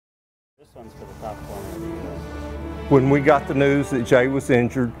When we got the news that Jay was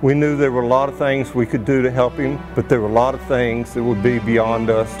injured, we knew there were a lot of things we could do to help him, but there were a lot of things that would be beyond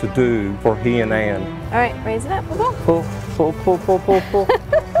us to do for he and Ann. All right, raise it up. Pull, pull, pull, pull, pull, pull.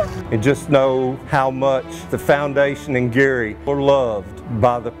 And just know how much the foundation and Gary were loved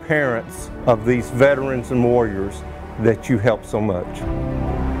by the parents of these veterans and warriors that you helped so much.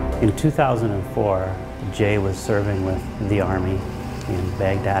 In 2004, Jay was serving with the Army in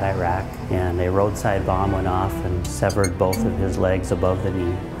Baghdad, Iraq, and a roadside bomb went off and severed both of his legs above the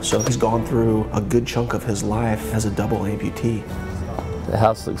knee. So he's gone through a good chunk of his life as a double amputee. The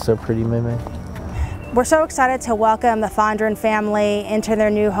house looks so pretty, Mimi. We're so excited to welcome the Fondren family into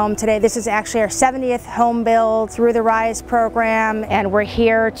their new home today. This is actually our 70th home build through the RISE program, and we're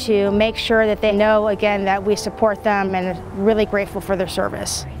here to make sure that they know again that we support them and are really grateful for their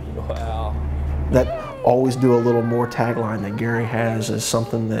service. Wow. That always do a little more tagline that Gary has is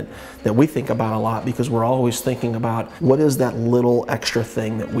something that we think about a lot, because we're always thinking about what is that little extra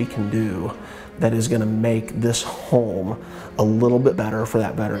thing that we can do that is going to make this home a little bit better for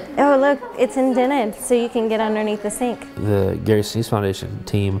that veteran. Oh look, it's indented so you can get underneath the sink. The Gary Sinise Foundation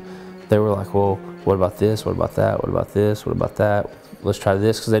team, they were like, well, what about this, what about that, what about this, what about that? Let's try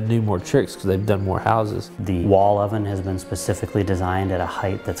this, because they knew more tricks because they've done more houses. The wall oven has been specifically designed at a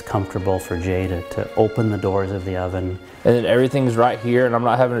height that's comfortable for Jay to open the doors of the oven. And then everything's right here, and I'm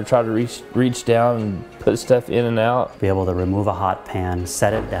not having to try to reach down and put stuff in and out. Be able to remove a hot pan,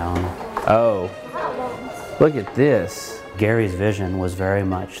 set it down. Oh, look at this. Gary's vision was very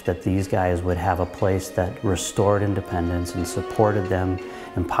much that these guys would have a place that restored independence and supported them,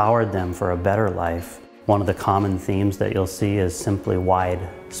 empowered them for a better life. One of the common themes that you'll see is simply wide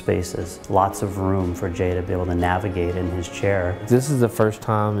spaces. Lots of room for Jay to be able to navigate in his chair. This is the first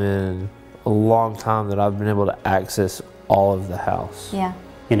time in a long time that I've been able to access all of the house. Yeah.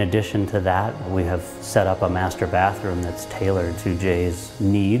 In addition to that, we have set up a master bathroom that's tailored to Jay's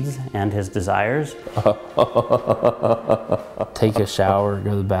needs and his desires. Take a shower, go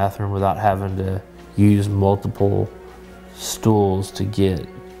to the bathroom without having to use multiple stools to get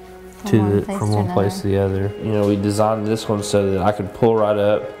from one place to the other. You know, we designed this one so that I could pull right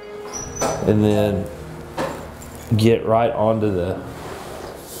up and then get right onto the,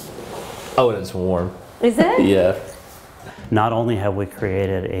 oh, and it's warm. Is it? Yeah. Not only have we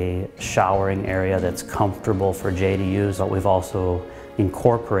created a showering area that's comfortable for Jay to use, but we've also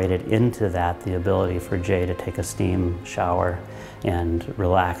incorporated into that the ability for Jay to take a steam shower and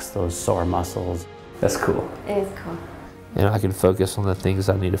relax those sore muscles. That's cool. It is cool. And I can focus on the things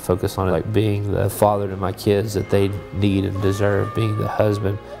I need to focus on, like being the father to my kids that they need and deserve, being the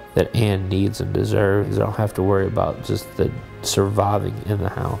husband that Ann needs and deserves. I don't have to worry about just the surviving in the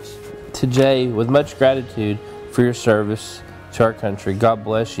house. To Jay, with much gratitude for your service to our country, God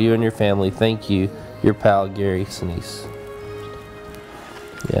bless you and your family. Thank you, your pal, Gary Sinise.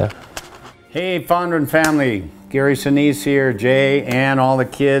 Yeah. Hey, Fondren family. Gary Sinise here, Jay, and all the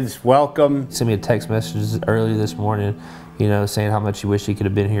kids, welcome. Sent me a text message earlier this morning, you know, saying how much he wished he could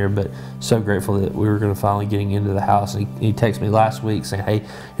have been here, but so grateful that we were going to finally getting into the house. And he texted me last week saying, hey,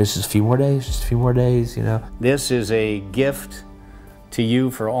 there's just a few more days, you know. This is a gift to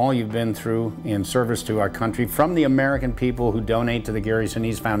you for all you've been through in service to our country from the American people who donate to the Gary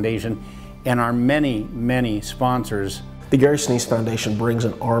Sinise Foundation and our many, many sponsors. The Gary Sinise Foundation brings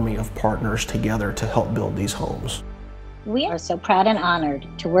an army of partners together to help build these homes. We are so proud and honored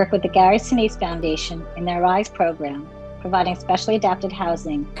to work with the Gary Sinise Foundation in their RISE program, providing specially adapted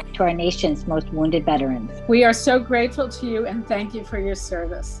housing to our nation's most wounded veterans. We are so grateful to you and thank you for your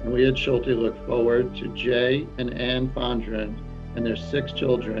service. And we at Schulte look forward to Jay and Ann Fondren and their 6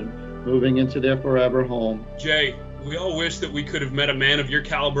 children moving into their forever home. Jay, we all wish that we could have met a man of your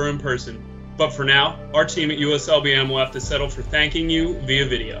caliber in person. But for now, our team at USLBM will have to settle for thanking you via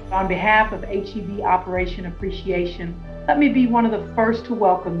video. On behalf of HEB Operation Appreciation, let me be one of the first to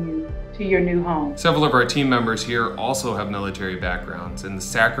welcome you to your new home. Several of our team members here also have military backgrounds, and the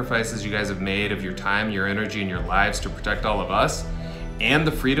sacrifices you guys have made of your time, your energy, and your lives to protect all of us, and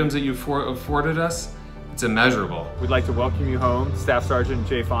the freedoms that you afforded us, it's immeasurable. We'd like to welcome you home, Staff Sergeant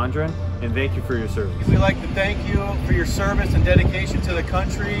Jay Fondren, and thank you for your service. We'd like to thank you for your service and dedication to the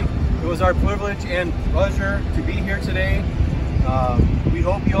country. It was our privilege and pleasure to be here today. We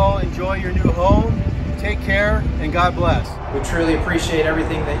hope you all enjoy your new home. Take care and God bless. We truly appreciate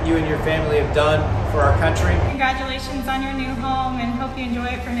everything that you and your family have done for our country. Congratulations on your new home and hope you enjoy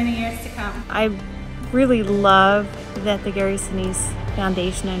it for many years to come. I really love that the Gary Sinise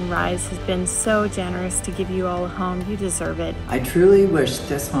Foundation and RISE has been so generous to give you all a home. You deserve it. I truly wish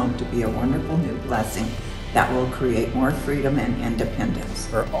this home to be a wonderful new blessing that will create more freedom and independence.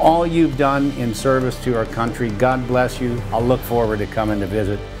 For all you've done in service to our country, God bless you. I'll look forward to coming to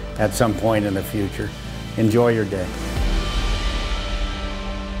visit at some point in the future. Enjoy your day.